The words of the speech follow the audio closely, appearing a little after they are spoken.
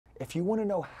if you want to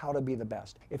know how to be the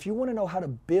best, if you want to know how to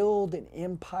build an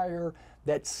empire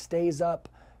that stays up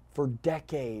for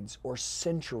decades or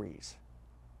centuries,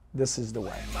 this is the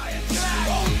way.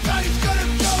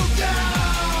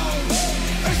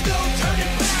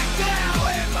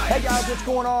 Hey guys, what's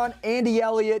going on? Andy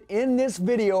Elliott. In this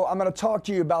video, I'm going to talk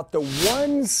to you about the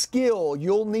one skill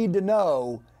you'll need to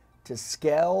know to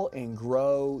scale and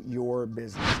grow your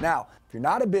business. Now, if you're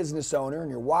not a business owner and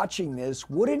you're watching this,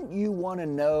 wouldn't you want to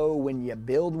know when you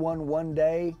build one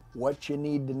day what you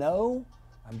need to know?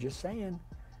 I'm just saying.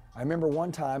 I remember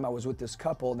one time I was with this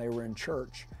couple and they were in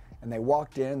church and they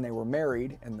walked in, they were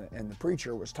married, and the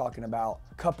preacher was talking about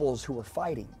couples who were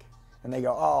fighting. And they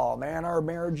go, oh man, our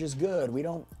marriage is good.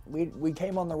 We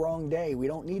came on the wrong day. We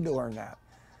don't need to learn that.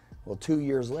 Well, 2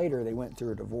 years later, they went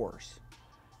through a divorce.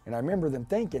 And I remember them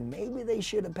thinking, maybe they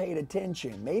should have paid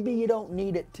attention. Maybe you don't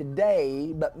need it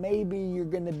today, but maybe you're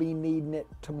gonna be needing it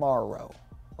tomorrow,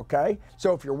 okay?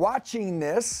 So if you're watching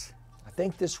this, I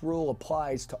think this rule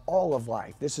applies to all of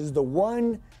life. This is the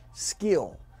one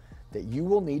skill that you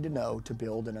will need to know to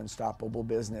build an unstoppable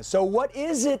business. So what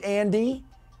is it, Andy?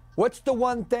 What's the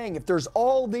one thing? If there's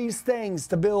all these things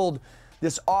to build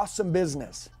this awesome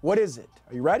business, what is it?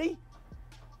 Are you ready?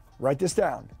 Write this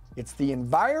down. It's the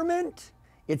environment,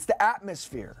 it's the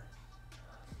atmosphere,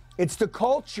 it's the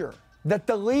culture that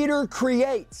the leader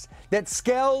creates that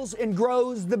scales and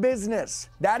grows the business.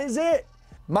 That is it.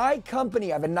 My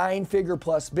company, I have a 9-figure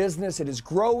plus business. It is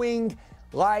growing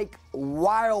like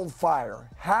wildfire.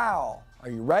 How? Are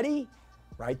you ready?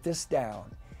 Write this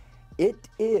down. It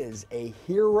is a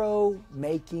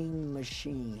hero-making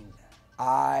machine.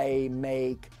 I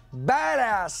make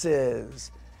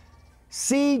badasses.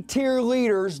 C-tier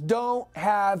leaders don't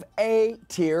have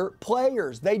A-tier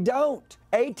players. They don't.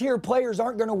 A-tier players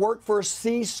aren't going to work for a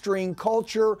C-string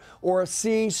culture or a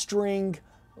C-string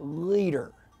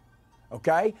leader.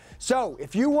 Okay? So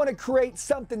if you want to create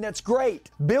something that's great,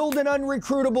 build an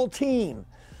unrecruitable team,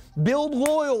 build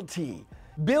loyalty,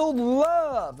 build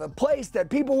love, a place that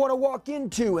people want to walk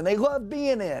into and they love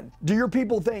being in. Do your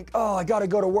people think, oh, I got to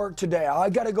go to work today. I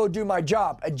got to go do my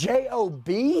job. A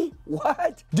J-O-B?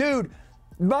 What? Dude,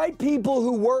 my people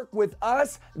who work with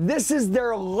us, this is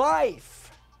their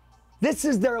life. This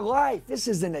is their life. This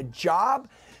isn't a job.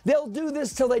 They'll do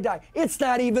this till they die. It's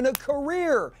not even a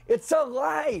career. It's a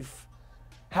life.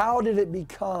 How did it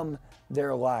become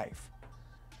their life?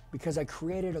 Because I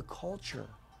created a culture.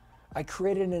 I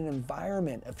created an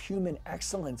environment of human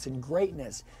excellence and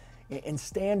greatness and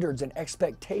standards and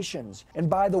expectations. And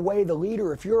by the way, the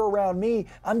leader, if you're around me,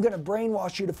 I'm going to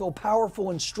brainwash you to feel powerful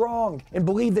and strong and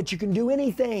believe that you can do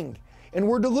anything. And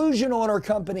we're delusional in our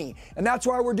company. And that's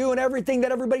why we're doing everything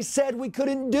that everybody said we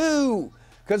couldn't do,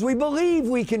 because we believe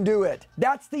we can do it.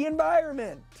 That's the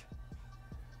environment.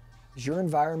 Is your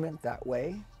environment that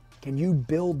way? Can you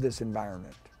build this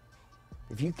environment?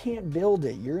 If you can't build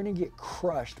it, you're going to get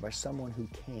crushed by someone who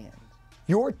can.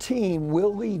 Your team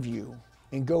will leave you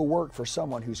and go work for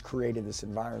someone who's created this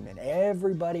environment.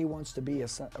 Everybody wants to be a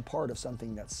part of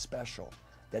something that's special,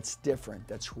 that's different,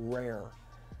 that's rare,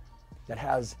 that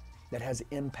has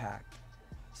impact,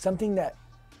 something that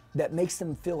makes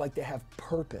them feel like they have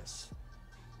purpose,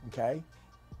 okay?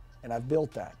 And I've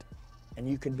built that, and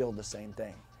you can build the same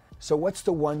thing. So what's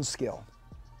the one skill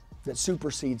that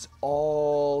supersedes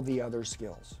all the other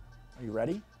skills? Are you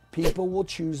ready? People will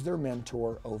choose their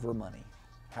mentor over money.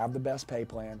 Have the best pay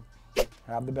plan,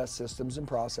 have the best systems and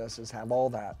processes, have all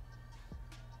that.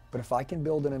 But if I can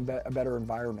build a better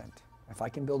environment, if I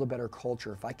can build a better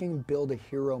culture, if I can build a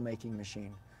hero-making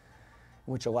machine,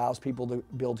 which allows people to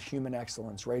build human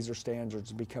excellence, raise their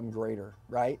standards, become greater,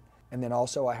 right? And then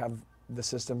also I have the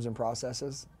systems and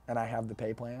processes, and I have the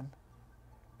pay plan,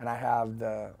 and I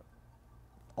have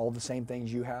all the same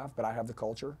things you have, but I have the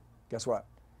culture. Guess what?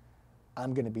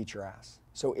 I'm going to beat your ass.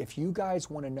 So if you guys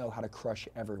want to know how to crush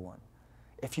everyone,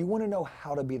 if you want to know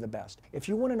how to be the best, if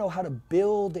you want to know how to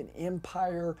build an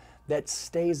empire that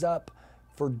stays up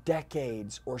for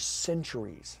decades or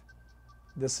centuries,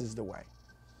 this is the way.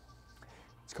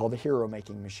 It's called the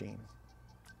hero-making machine.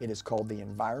 It is called the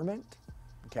environment,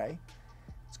 okay?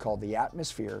 It's called the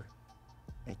atmosphere.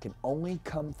 It can only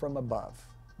come from above,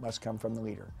 must come from the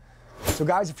leader. So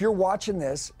guys, if you're watching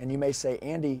this and you may say,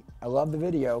 Andy, I love the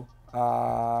video,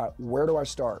 where do I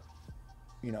start?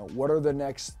 You know, what are the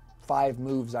next 5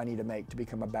 moves I need to make to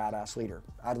become a badass leader?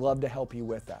 I'd love to help you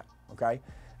with that, okay?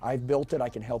 I've built it, I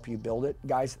can help you build it.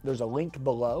 Guys, there's a link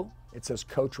below. It says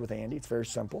Coach with Andy, it's very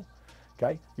simple,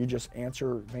 okay? You just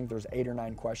answer, I think there's 8 or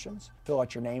 9 questions. Fill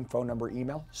out your name, phone number,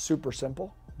 email, super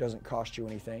simple, doesn't cost you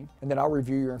anything. And then I'll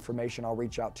review your information, I'll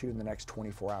reach out to you in the next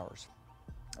 24 hours.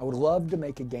 I would love to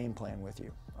make a game plan with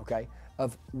you, okay,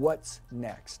 of what's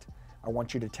next. I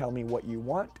want you to tell me what you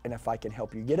want, and if I can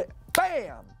help you get it,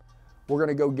 bam, we're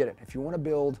gonna go get it. If you wanna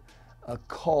build a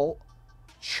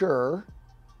culture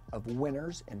of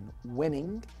winners and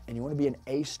winning, and you wanna be an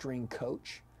A-string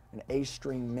coach, an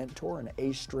A-string mentor, an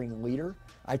A-string leader,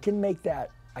 I can make that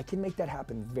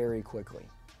happen very quickly.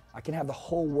 I can have the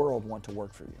whole world want to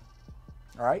work for you.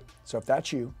 All right? So if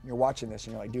that's you, you're watching this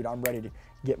and you're like, dude, I'm ready to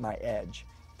get my edge,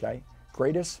 okay?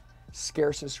 Greatest,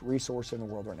 scarcest resource in the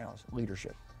world right now is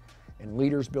leadership. And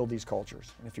leaders build these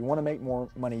cultures. And if you want to make more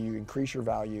money, you increase your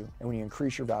value. And when you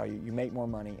increase your value, you make more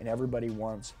money, and everybody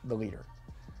wants the leader.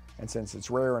 And since it's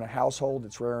rare in a household,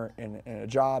 it's rare in a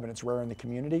job, and it's rare in the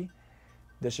community,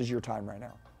 this is your time right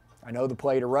now. I know the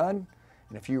play to run,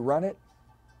 and if you run it,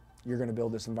 you're going to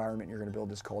build this environment, you're going to build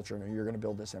this culture, and you're going to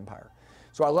build this empire.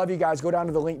 So I love you guys. Go down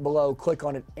to the link below, click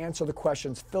on it, answer the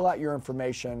questions, fill out your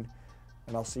information,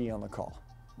 and I'll see you on the call.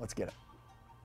 Let's get it.